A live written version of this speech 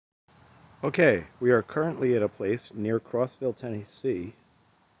Okay, we are currently at a place near Crossville, Tennessee,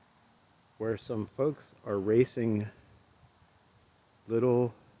 where some folks are racing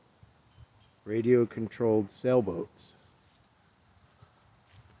little radio-controlled sailboats.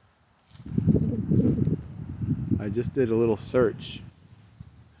 I just did a little search.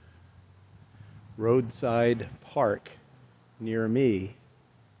 Roadside Park near me,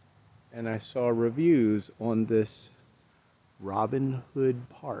 and I saw reviews on this Robin Hood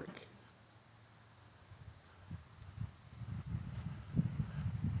Park.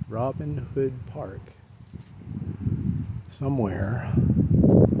 Robin Hood Park. Somewhere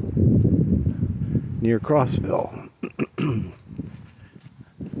near Crossville.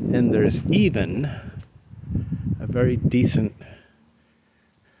 And there's even a very decent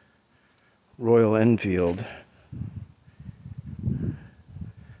Royal Enfield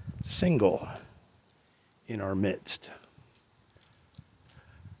single in our midst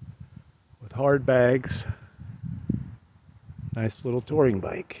with hard bags, nice little touring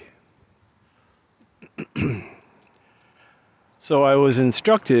bike. So I was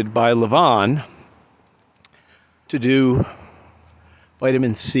instructed by Levon to do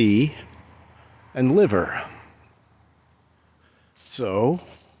vitamin C and liver. So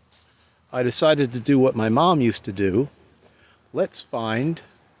I decided to do what my mom used to do. Let's find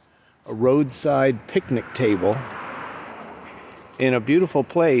a roadside picnic table in a beautiful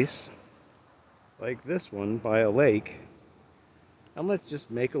place like this one by a lake, and let's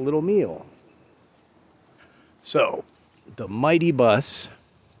just make a little meal. So the mighty bus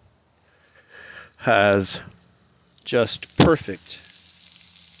has just perfect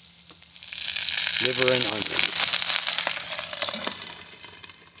liver and onions.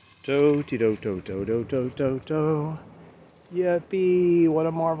 Do-de-do-do-do-do-do-do. Yippee, what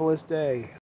a marvelous day.